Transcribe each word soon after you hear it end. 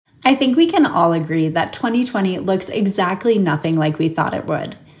I think we can all agree that 2020 looks exactly nothing like we thought it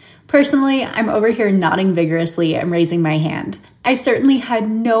would. Personally, I'm over here nodding vigorously and raising my hand. I certainly had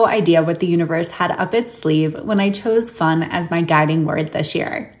no idea what the universe had up its sleeve when I chose fun as my guiding word this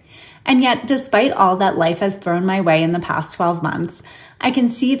year. And yet, despite all that life has thrown my way in the past 12 months, I can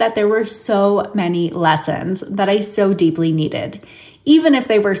see that there were so many lessons that I so deeply needed, even if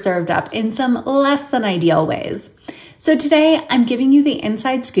they were served up in some less than ideal ways. So today, I'm giving you the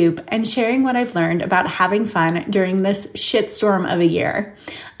inside scoop and sharing what I've learned about having fun during this shitstorm of a year.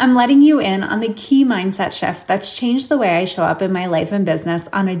 I'm letting you in on the key mindset shift that's changed the way I show up in my life and business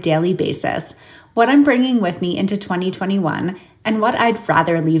on a daily basis, what I'm bringing with me into 2021, and what I'd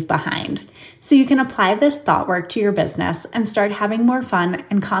rather leave behind. So you can apply this thought work to your business and start having more fun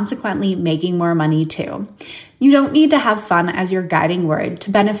and consequently making more money too. You don't need to have fun as your guiding word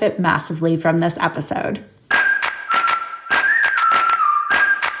to benefit massively from this episode.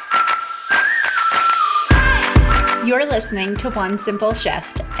 You're listening to One Simple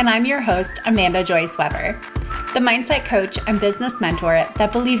Shift, and I'm your host, Amanda Joyce Weber, the mindset coach and business mentor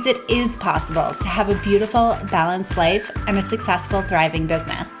that believes it is possible to have a beautiful, balanced life and a successful, thriving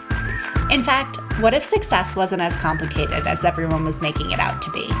business. In fact, what if success wasn't as complicated as everyone was making it out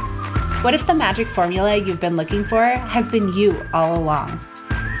to be? What if the magic formula you've been looking for has been you all along?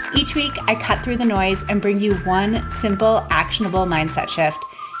 Each week, I cut through the noise and bring you one simple, actionable mindset shift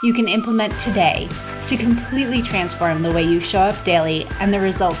you can implement today to completely transform the way you show up daily and the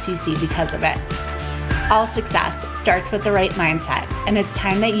results you see because of it. All success starts with the right mindset, and it's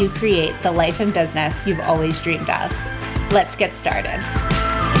time that you create the life and business you've always dreamed of. Let's get started.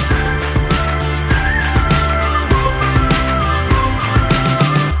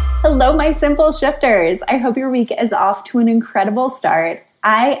 Hello, my simple shifters. I hope your week is off to an incredible start.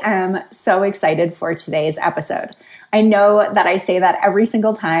 I am so excited for today's episode. I know that I say that every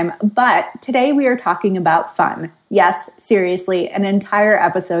single time, but today we are talking about fun. Yes, seriously, an entire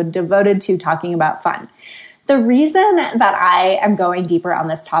episode devoted to talking about fun. The reason that I am going deeper on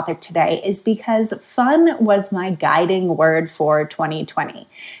this topic today is because fun was my guiding word for 2020.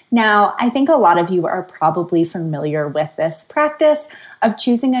 Now, I think a lot of you are probably familiar with this practice of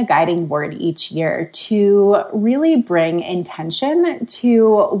choosing a guiding word each year to really bring intention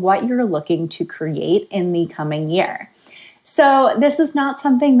to what you're looking to create in the coming year. So this is not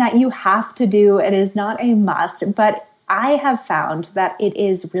something that you have to do. It is not a must, but I have found that it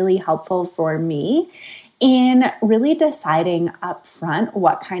is really helpful for me in really deciding upfront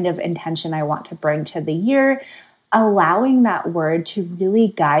what kind of intention I want to bring to the year, allowing that word to really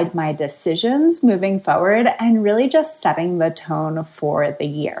guide my decisions moving forward and really just setting the tone for the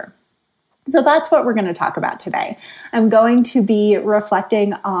year. So that's what we're going to talk about today. I'm going to be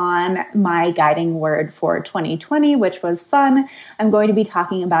reflecting on my guiding word for 2020, which was fun. I'm going to be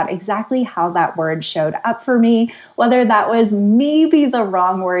talking about exactly how that word showed up for me, whether that was maybe the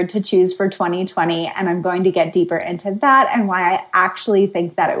wrong word to choose for 2020, and I'm going to get deeper into that and why I actually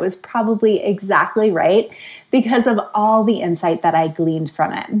think that it was probably exactly right because of all the insight that I gleaned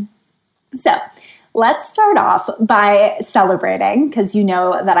from it. So, let's start off by celebrating, because you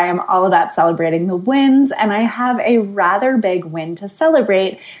know that I am all about celebrating the wins, and I have a rather big win to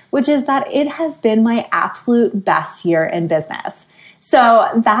celebrate, which is that it has been my absolute best year in business. So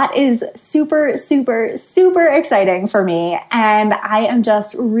that is super, super, super exciting for me, and I am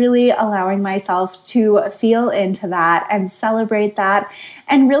just really allowing myself to feel into that and celebrate that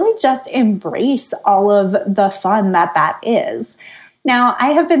and really just embrace all of the fun that is. Now,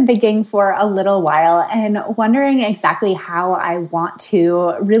 I have been thinking for a little while and wondering exactly how I want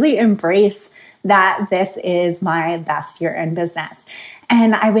to really embrace that this is my best year in business.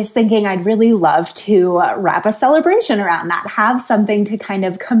 And I was thinking I'd really love to wrap a celebration around that, have something to kind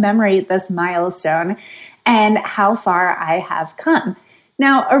of commemorate this milestone and how far I have come.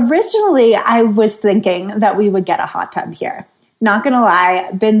 Now, originally, I was thinking that we would get a hot tub here. Not gonna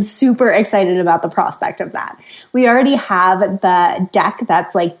lie, been super excited about the prospect of that. We already have the deck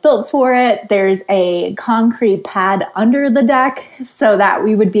that's like built for it. There's a concrete pad under the deck so that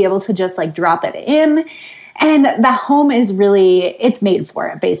we would be able to just like drop it in. And the home is really, it's made for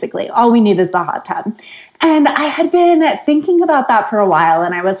it basically. All we need is the hot tub. And I had been thinking about that for a while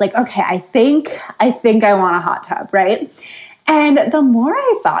and I was like, okay, I think I want a hot tub, right? And the more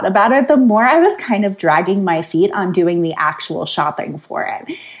I thought about it, the more I was kind of dragging my feet on doing the actual shopping for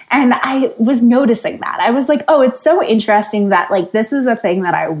it. And I was noticing that. I was like, oh, it's so interesting that like this is a thing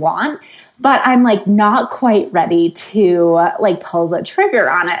that I want, but I'm like not quite ready to like pull the trigger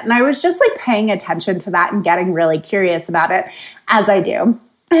on it. And I was just like paying attention to that and getting really curious about it as I do.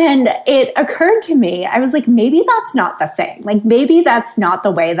 And it occurred to me, I was like, maybe that's not the thing. Like, maybe that's not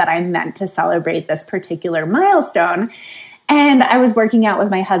the way that I'm meant to celebrate this particular milestone. And I was working out with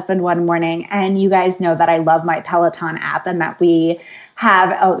my husband one morning, and you guys know that I love my Peloton app and that we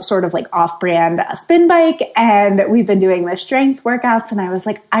have a sort of like off-brand spin bike, and we've been doing the strength workouts. And I was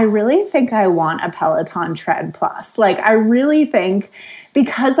like, I really think I want a Peloton Tread Plus. Like, I really think,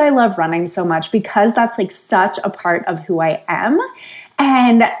 because I love running so much, because that's like such a part of who I am.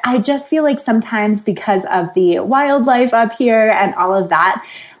 And I just feel like sometimes, because of the wildlife up here and all of that,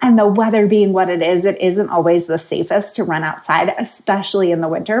 and the weather being what it isn't always the safest to run outside, especially in the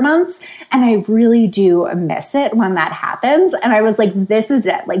winter months. And I really do miss it when that happens. And I was like, this is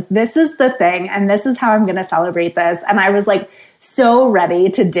it. Like, this is the thing. And this is how I'm going to celebrate this. And I was like, so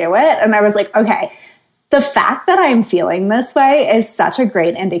ready to do it. And I was like, okay, the fact that I'm feeling this way is such a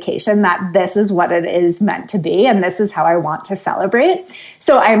great indication that this is what it is meant to be, and this is how I want to celebrate.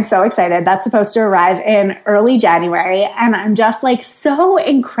 So I'm so excited. That's supposed to arrive in early January, and I'm just like so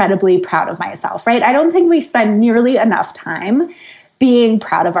incredibly proud of myself, right? I don't think we spend nearly enough time being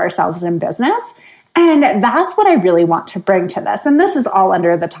proud of ourselves in business, and that's what I really want to bring to this. And this is all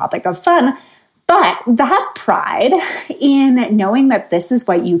under the topic of fun. But that pride in knowing that this is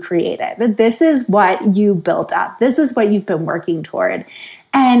what you created, this is what you built up, this is what you've been working toward,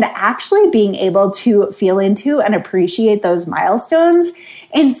 and actually being able to feel into and appreciate those milestones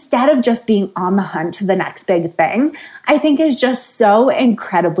instead of just being on the hunt to the next big thing, I think is just so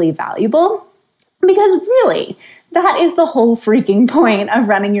incredibly valuable. Because really, that is the whole freaking point of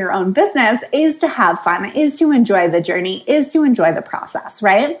running your own business, is to have fun, is to enjoy the journey, is to enjoy the process,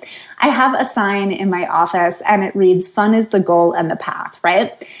 right? I have a sign in my office and it reads, "Fun is the goal and the path,"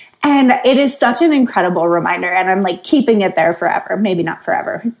 right? And it is such an incredible reminder, and I'm like keeping it there forever. Maybe not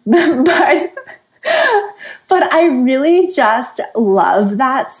forever, but I really just love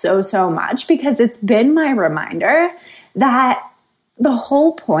that so much, because it's been my reminder that the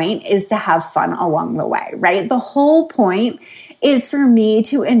whole point is to have fun along the way, right? The whole point is for me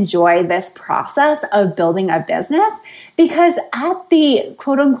to enjoy this process of building a business, because at the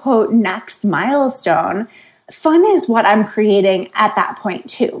quote unquote next milestone, fun is what I'm creating at that point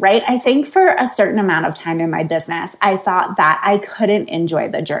too, right? I think for a certain amount of time in my business, I thought that I couldn't enjoy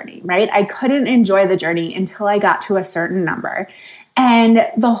the journey, right? I couldn't enjoy the journey until I got to a certain number. And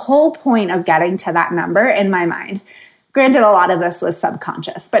the whole point of getting to that number in my mind, granted, a lot of this was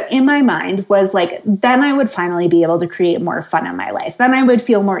subconscious, but in my mind was like, then I would finally be able to create more fun in my life. Then I would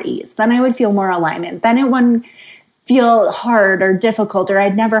feel more ease. Then I would feel more alignment. Then it wouldn't feel hard or difficult, or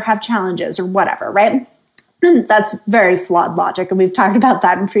I'd never have challenges or whatever, right? And that's very flawed logic, and we've talked about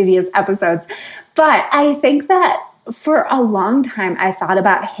that in previous episodes. But I think that for a long time, I thought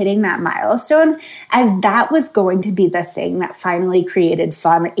about hitting that milestone as that was going to be the thing that finally created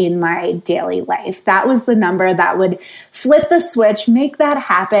fun in my daily life. That was the number that would flip the switch, make that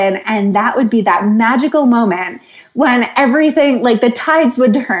happen, and that would be that magical moment when everything, like the tides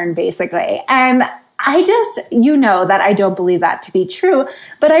would turn, basically. And I just, you know that I don't believe that to be true,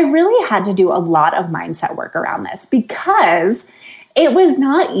 but I really had to do a lot of mindset work around this, because it was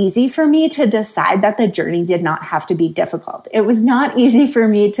not easy for me to decide that the journey did not have to be difficult. It was not easy for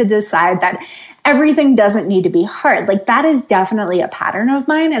me to decide that everything doesn't need to be hard. Like, that is definitely a pattern of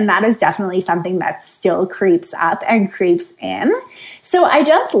mine, and that is definitely something that still creeps up and creeps in. So I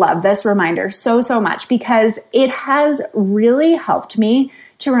just love this reminder so much, because it has really helped me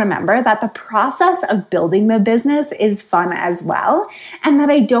to remember that the process of building the business is fun as well, and that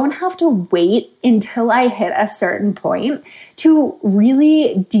I don't have to wait until I hit a certain point to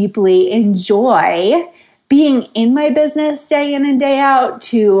really deeply enjoy being in my business day in and day out,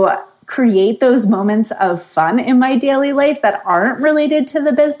 to create those moments of fun in my daily life that aren't related to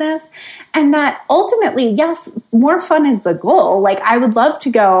the business. And that ultimately, yes, more fun is the goal. Like, I would love to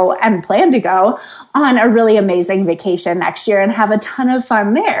go and plan to go on a really amazing vacation next year and have a ton of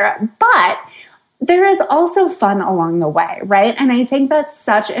fun there. But there is also fun along the way, right? And I think that's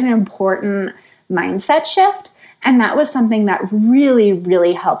such an important mindset shift. And that was something that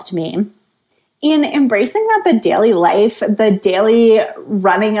really helped me in embracing that the daily life, the daily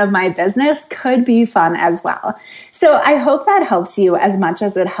running of my business could be fun as well. So I hope that helps you as much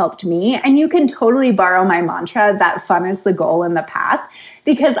as it helped me. And you can totally borrow my mantra that fun is the goal and the path,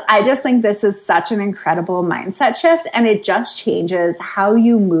 because I just think this is such an incredible mindset shift, and it just changes how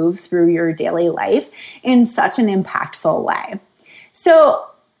you move through your daily life in such an impactful way. So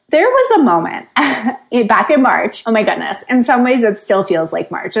there was a moment back in March. Oh my goodness. In some ways, it still feels like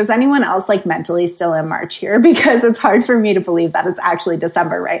March. Is anyone else like mentally still in March here? Because it's hard for me to believe that it's actually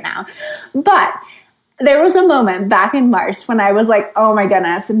December right now. But there was a moment back in March when I was like, oh my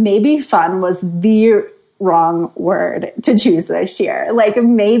goodness, maybe fun was the wrong word to choose this year. Like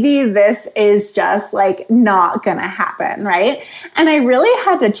maybe this is just like not gonna happen, right? And I really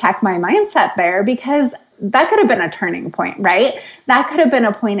had to check my mindset there because that could have been a turning point, right? That could have been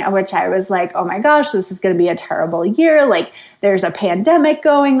a point at which I was like, oh my gosh, this is going to be a terrible year. Like there's a pandemic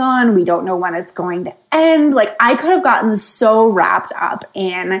going on. We don't know when it's going to end. Like I could have gotten so wrapped up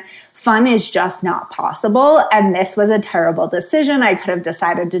in fun is just not possible. And this was a terrible decision. I could have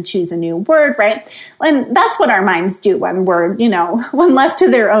decided to choose a new word, right? And that's what our minds do when we're, when left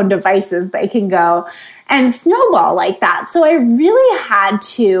to their own devices, they can go and snowball like that. So I really had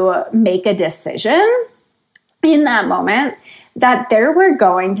to make a decision in that moment that there were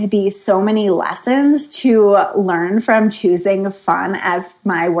going to be so many lessons to learn from choosing fun as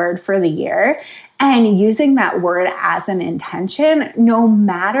my word for the year and using that word as an intention no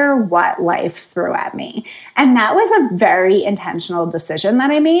matter what life threw at me. And that was a very intentional decision that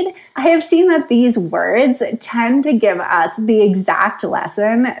I made. I have seen that these words tend to give us the exact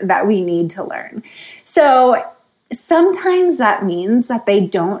lesson that we need to learn. So sometimes that means that they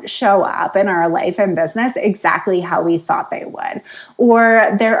don't show up in our life and business exactly how we thought they would.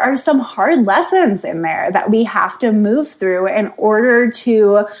 Or there are some hard lessons in there that we have to move through in order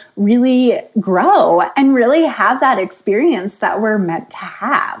to really grow and really have that experience that we're meant to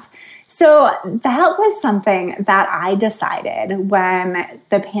have. So that was something that I decided when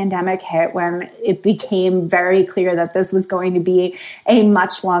the pandemic hit, when it became very clear that this was going to be a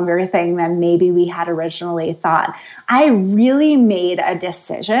much longer thing than maybe we had originally thought. I really made a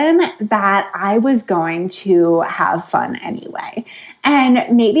decision that I was going to have fun anyway.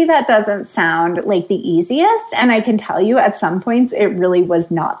 And maybe that doesn't sound like the easiest. And I can tell you at some points it really was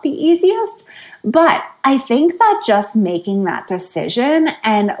not the easiest. But I think that just making that decision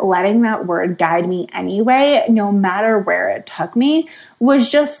and letting that word guide me anyway, no matter where it took me, was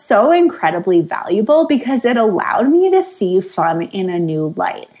just so incredibly valuable because it allowed me to see fun in a new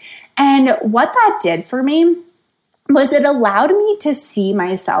light. And what that did for me was it allowed me to see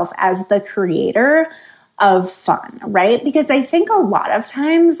myself as the creator of fun, right? Because I think a lot of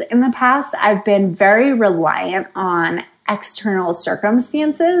times in the past, I've been very reliant on external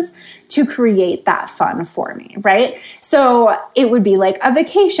circumstances to create that fun for me, right? So it would be like a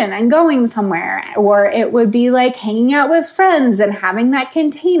vacation and going somewhere, or it would be like hanging out with friends and having that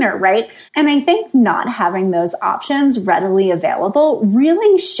container, right? And I think not having those options readily available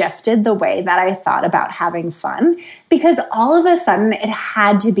really shifted the way that I thought about having fun, because all of a sudden it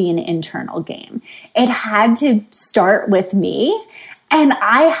had to be an internal game. It had to start with me. And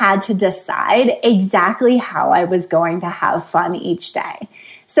I had to decide exactly how I was going to have fun each day.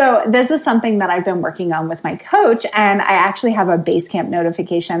 So this is something that I've been working on with my coach, and I actually have a Basecamp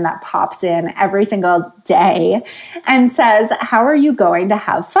notification that pops in every single day and says, how are you going to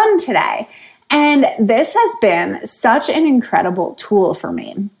have fun today? And this has been such an incredible tool for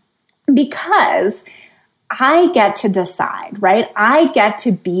me because I get to decide, right? I get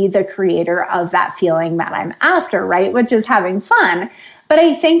to be the creator of that feeling that I'm after, right? Which is having fun. But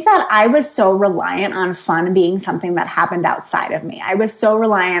I think that I was so reliant on fun being something that happened outside of me. I was so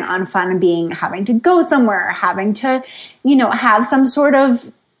reliant on fun being having to go somewhere, having to, have some sort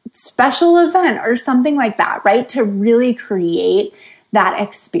of special event or something like that, right? To really create that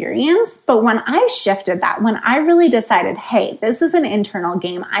experience. But when I shifted that, when I really decided, hey, this is an internal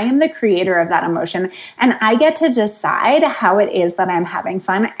game, I am the creator of that emotion, and I get to decide how it is that I'm having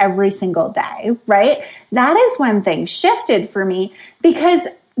fun every single day, right? That is when things shifted for me, because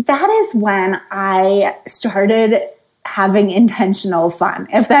that is when I started having intentional fun,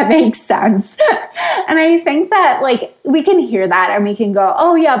 if that makes sense. And I think that we can hear that and we can go,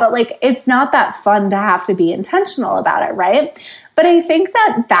 oh yeah, but it's not that fun to have to be intentional about it, right? But I think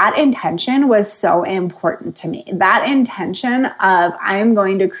that intention was so important to me. That intention of I'm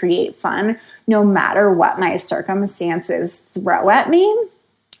going to create fun no matter what my circumstances throw at me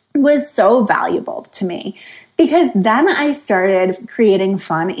was so valuable to me. Because then I started creating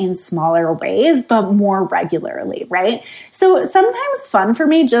fun in smaller ways, but more regularly, right? So sometimes fun for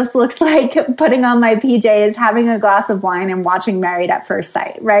me just looks like putting on my PJs, having a glass of wine, and watching Married at First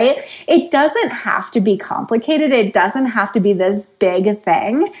Sight, right? It doesn't have to be complicated. It doesn't have to be this big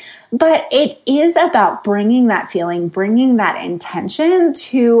thing. But it is about bringing that feeling, bringing that intention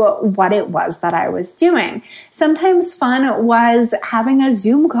to what it was that I was doing. Sometimes fun was having a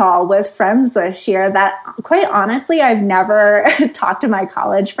Zoom call with friends this year that, quite honestly, I've never talked to my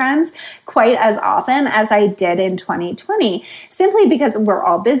college friends quite as often as I did in 2020, simply because we're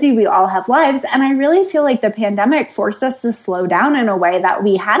all busy, we all have lives, and I really feel like the pandemic forced us to slow down in a way that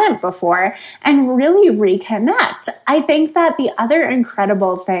we hadn't before and really reconnect. I think that the other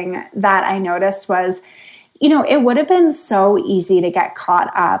incredible thing that I noticed was, it would have been so easy to get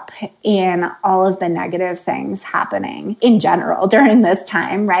caught up in all of the negative things happening in general during this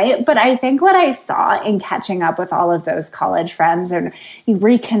time, right? But I think what I saw in catching up with all of those college friends and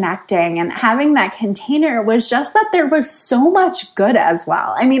reconnecting and having that container was just that there was so much good as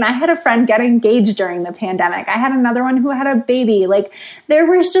well. I mean, I had a friend get engaged during the pandemic. I had another one who had a baby. Like, there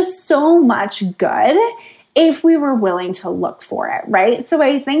was just so much good if we were willing to look for it, right? So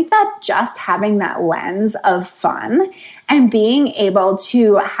I think that just having that lens of fun and being able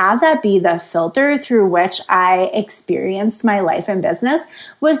to have that be the filter through which I experienced my life and business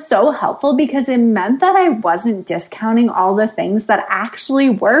was so helpful, because it meant that I wasn't discounting all the things that actually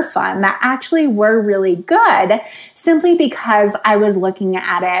were fun, that actually were really good, simply because I was looking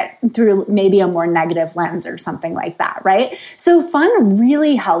at it through maybe a more negative lens or something like that, right? So fun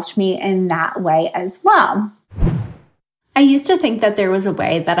really helped me in that way as well. I used to think that there was a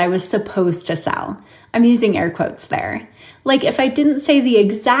way that I was supposed to sell. I'm using air quotes there. Like, if I didn't say the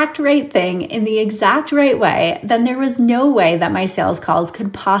exact right thing in the exact right way, then there was no way that my sales calls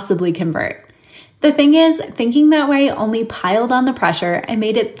could possibly convert. The thing is, thinking that way only piled on the pressure and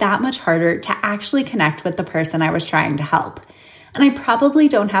made it that much harder to actually connect with the person I was trying to help. And I probably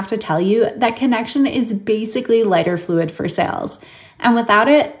don't have to tell you that connection is basically lighter fluid for sales. And without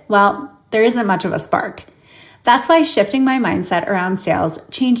it, well, there isn't much of a spark. That's why shifting my mindset around sales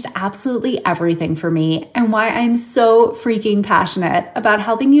changed absolutely everything for me, and why I'm so freaking passionate about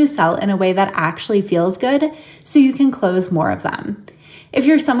helping you sell in a way that actually feels good so you can close more of them. If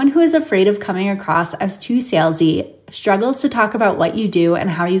you're someone who is afraid of coming across as too salesy, struggles to talk about what you do and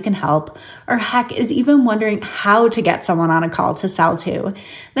how you can help, or heck is even wondering how to get someone on a call to sell to,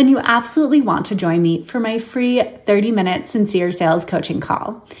 then you absolutely want to join me for my free 30-minute Sincere Sales Coaching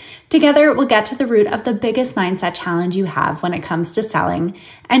call. Together, we'll get to the root of the biggest mindset challenge you have when it comes to selling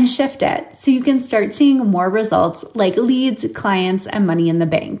and shift it so you can start seeing more results like leads, clients, and money in the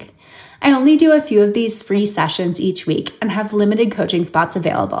bank. I only do a few of these free sessions each week and have limited coaching spots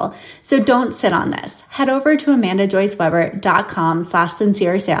available, so don't sit on this. Head over to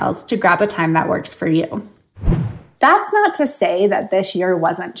amandajoyceweber.com/sinceresales to grab a time that works for you. That's not to say that this year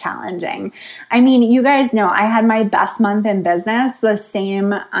wasn't challenging. I mean, you guys know I had my best month in business the same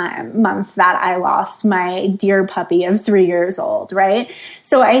month that I lost my dear puppy of 3 years old, right?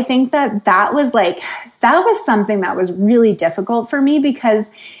 So I think that was something that was really difficult for me,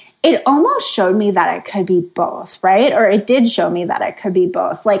 because it almost showed me that it could be both, right? Or it did show me that it could be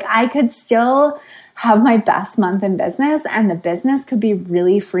both. Like, I could still have my best month in business and the business could be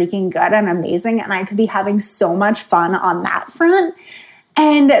really freaking good and amazing, and I could be having so much fun on that front,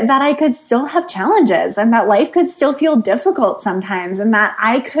 and that I could still have challenges, and that life could still feel difficult sometimes, and that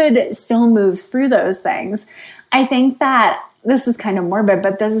I could still move through those things. I think that this is kind of morbid,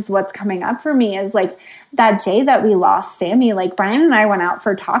 but this is what's coming up for me is like that day that we lost Sammy, like Brian and I went out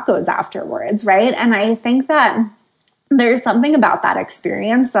for tacos afterwards, right? And I think that there's something about that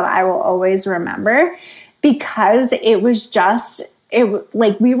experience that I will always remember, because it was just,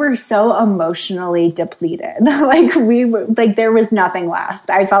 we were so emotionally depleted. There was nothing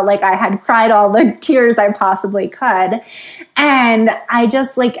left. I felt like I had cried all the tears I possibly could. And I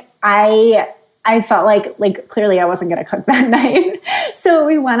just I felt like clearly I wasn't going to cook that night. So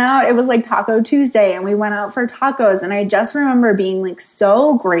we went out, it was like Taco Tuesday, and we went out for tacos. And I just remember being like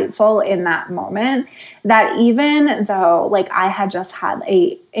so grateful in that moment that even though like I had just had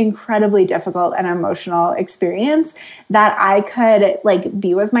a incredibly difficult and emotional experience, that I could like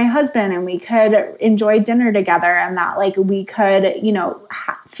be with my husband and we could enjoy dinner together, and that like we could,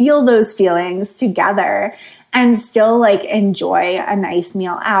 feel those feelings together and still like enjoy a nice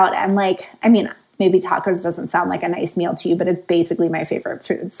meal out. And like, I mean, maybe tacos doesn't sound like a nice meal to you, but it's basically my favorite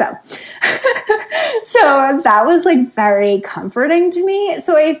food. So, so that was like very comforting to me.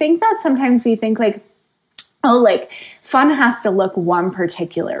 So I think that sometimes we think like, oh, like fun has to look one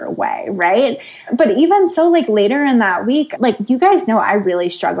particular way, right? But even so, like later in that week, like you guys know, I really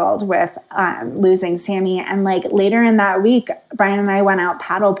struggled with losing Sammy. And like later in that week, Brian and I went out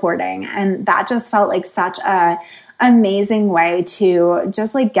paddleboarding, and that just felt like such a amazing way to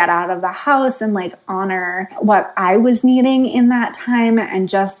just like get out of the house and like honor what I was needing in that time and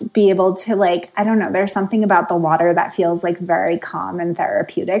just be able to like, I don't know, there's something about the water that feels like very calm and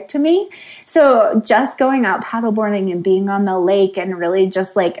therapeutic to me. So just going out paddleboarding and being on the lake and really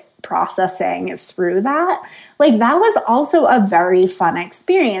just like processing through that, like that was also a very fun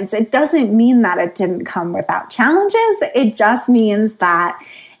experience. It doesn't mean that it didn't come without challenges. It just means that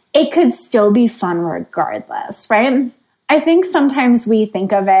it could still be fun regardless, right? I think sometimes we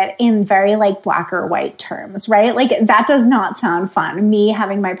think of it in very like black or white terms, right? Like that does not sound fun. Me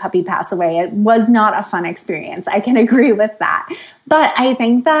having my puppy pass away, it was not a fun experience. I can agree with that. But I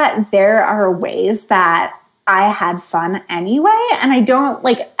think that there are ways that I had fun anyway. And I don't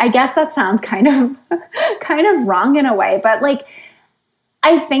like, I guess that sounds kind of wrong in a way, but like,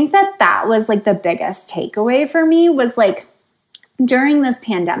 I think that was like the biggest takeaway for me was like, during this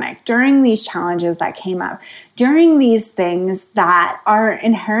pandemic, during these challenges that came up, during these things that are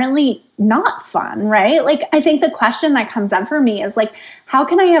inherently not fun, right? Like, I think the question that comes up for me is like, how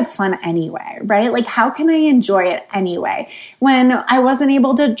can I have fun anyway, right? Like, how can I enjoy it anyway? When I wasn't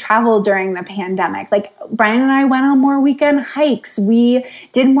able to travel during the pandemic, like Brian and I went on more weekend hikes. We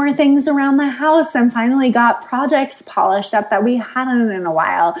did more things around the house and finally got projects polished up that we hadn't in a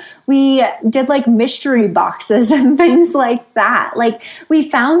while. We did like mystery boxes and things like that. Like, we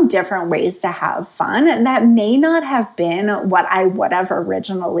found different ways to have fun that may not have been what I would have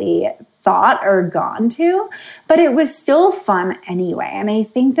originally thought or gone to, but it was still fun anyway. And I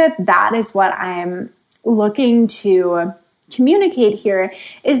think that is what I'm looking to communicate here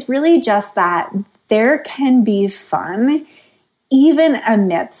is really just that there can be fun even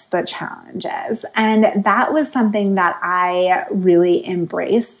amidst the challenges. And that was something that I really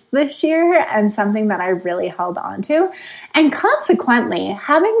embraced this year and something that I really held on to. And consequently,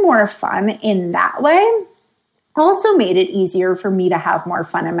 having more fun in that way also made it easier for me to have more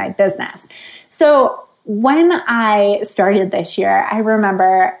fun in my business. So when I started this year, I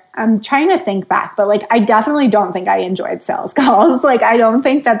remember I'm trying to think back, but like, I definitely don't think I enjoyed sales calls. Like, I don't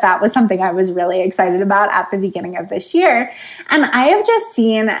think that was something I was really excited about at the beginning of this year. And I have just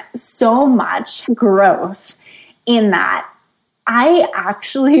seen so much growth in that. I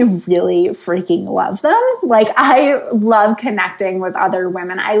actually really freaking love them. Like, I love connecting with other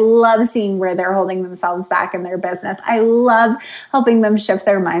women. I love seeing where they're holding themselves back in their business. I love helping them shift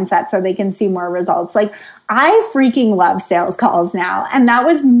their mindset so they can see more results. Like, I freaking love sales calls now. And that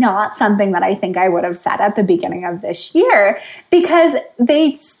was not something that I think I would have said at the beginning of this year because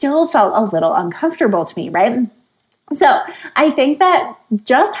they still felt a little uncomfortable to me, right? So I think that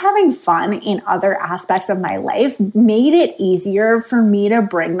just having fun in other aspects of my life made it easier for me to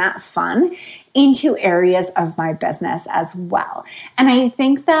bring that fun into areas of my business as well. And I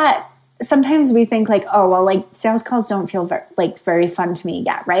think that sometimes we think like, oh, well, like sales calls don't feel very fun to me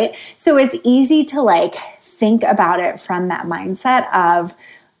yet, right? So it's easy to like think about it from that mindset of,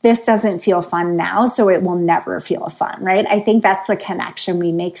 this doesn't feel fun now, so it will never feel fun, right? I think that's the connection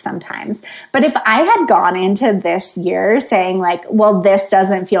we make sometimes. But if I had gone into this year saying like, well, this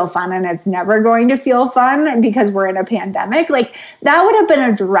doesn't feel fun and it's never going to feel fun because we're in a pandemic, like that would have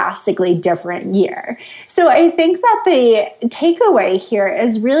been a drastically different year. So I think that the takeaway here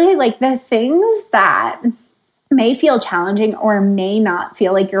is really like the things that may feel challenging or may not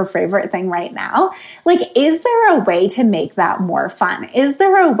feel like your favorite thing right now. Like, is there a way to make that more fun? Is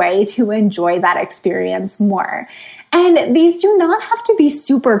there a way to enjoy that experience more? And these do not have to be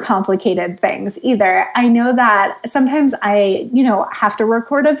super complicated things either. I know that sometimes I, have to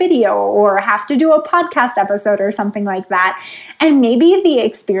record a video or have to do a podcast episode or something like that. And maybe the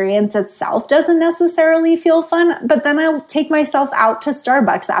experience itself doesn't necessarily feel fun, but then I'll take myself out to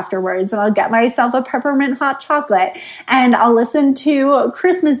Starbucks afterwards and I'll get myself a peppermint hot chocolate and I'll listen to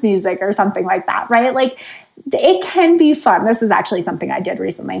Christmas music or something like that, right? Like, it can be fun. This is actually something I did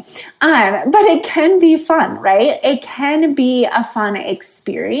recently. But it can be fun, right? It can be a fun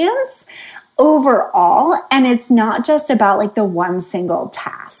experience overall. And it's not just about like the one single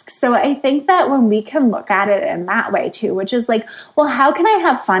task. So I think that when we can look at it in that way too, which is like, well, how can I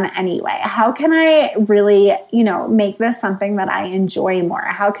have fun anyway? How can I really, make this something that I enjoy more?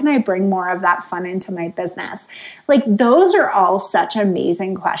 How can I bring more of that fun into my business? Like, those are all such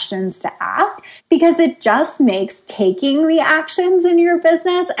amazing questions to ask because it just makes taking the actions in your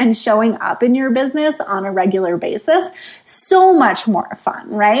business and showing up in your business on a regular basis so much more fun,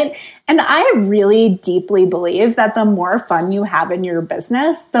 right? And I I really deeply believe that the more fun you have in your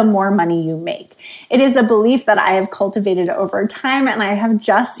business, the more money you make. It is a belief that I have cultivated over time, and I have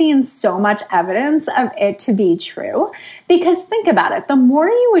just seen so much evidence of it to be true. Because think about it, the more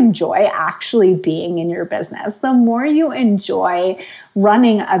you enjoy actually being in your business, the more you enjoy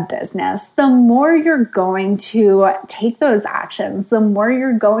running a business, the more you're going to take those actions, the more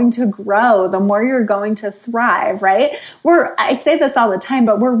you're going to grow, the more you're going to thrive, right? I say this all the time,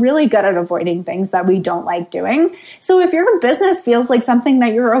 but we're really good at avoiding things that we don't like doing. So if your business feels like something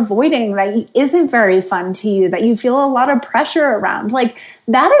that you're avoiding, that isn't very fun to you, that you feel a lot of pressure around, like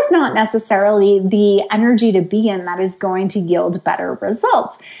that is not necessarily the energy to be in that is going to yield better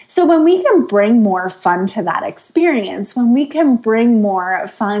results. So when we can bring more fun to that experience, when we can bring more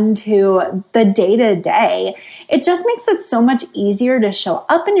fun to the day-to-day, it just makes it so much easier to show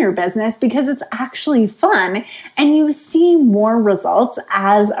up in your business because it's actually fun and you see more results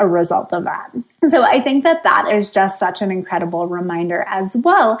as a result of that. So I think that is just such an incredible reminder as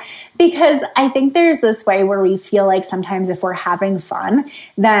well, because I think there's this way where we feel like sometimes if we're having fun,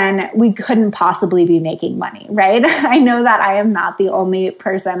 then we couldn't possibly be making money, right? I know that I am not the only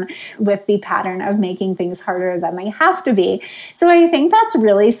person with the pattern of making things harder than they have to be. So I think that's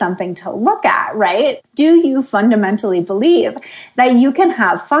really something to look at, right? Do you fundamentally believe that you can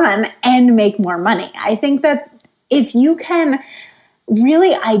have fun and make more money? I think that if you can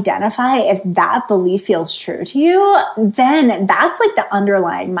really identify if that belief feels true to you, then that's like the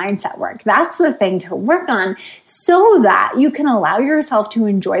underlying mindset work. That's the thing to work on so that you can allow yourself to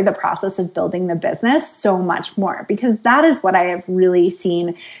enjoy the process of building the business so much more, because that is what I have really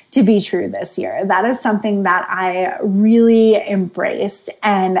seen to be true this year. That is something that I really embraced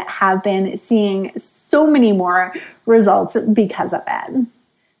and have been seeing so many more results because of it.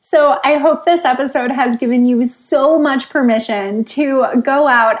 So I hope this episode has given you so much permission to go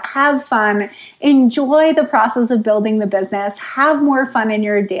out, have fun, enjoy the process of building the business, have more fun in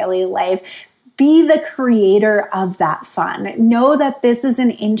your daily life. Be the creator of that fun. Know that this is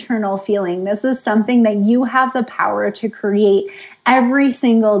an internal feeling. This is something that you have the power to create every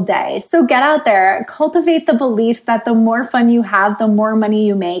single day. So get out there, cultivate the belief that the more fun you have, the more money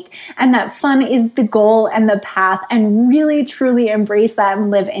you make, and that fun is the goal and the path, and really truly embrace that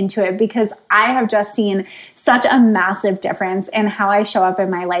and live into it, because I have just seen such a massive difference in how I show up in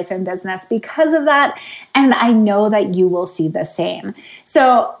my life and business because of that. And I know that you will see the same.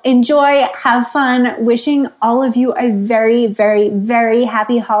 So enjoy, have fun, wishing all of you a very, very, very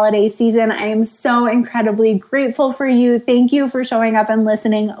happy holiday season. I am so incredibly grateful for you. Thank you for showing up and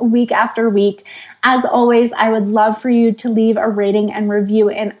listening week after week. As always, I would love for you to leave a rating and review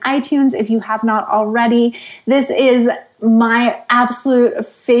in iTunes if you have not already. This is my absolute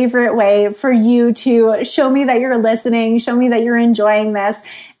favorite way for you to show me that you're listening, show me that you're enjoying this,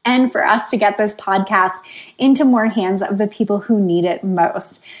 and for us to get this podcast into more hands of the people who need it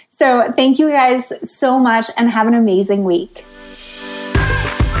most. So thank you guys so much and have an amazing week.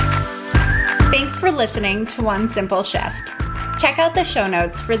 Thanks for listening to One Simple Shift. Check out the show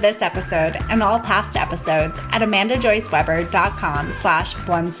notes for this episode and all past episodes at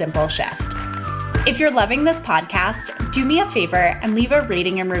amandajoyceweber.com/onesimpleShift. If you're loving this podcast, do me a favor and leave a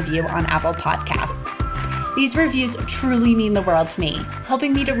rating and review on Apple Podcasts. These reviews truly mean the world to me,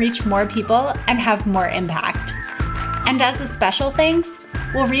 helping me to reach more people and have more impact. And as a special thanks,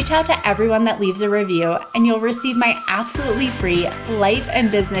 we'll reach out to everyone that leaves a review, and you'll receive my absolutely free life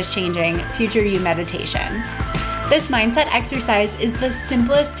and business changing Future You meditation. This mindset exercise is the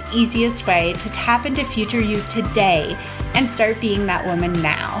simplest, easiest way to tap into future you today and start being that woman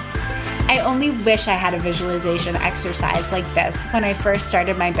now. I only wish I had a visualization exercise like this when I first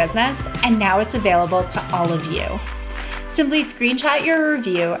started my business, and now it's available to all of you. Simply screenshot your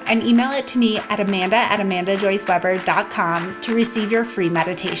review and email it to me at amanda@amandajoyceweber.com to receive your free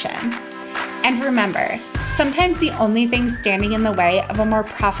meditation. And remember, sometimes the only thing standing in the way of a more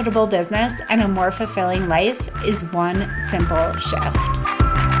profitable business and a more fulfilling life is one simple shift.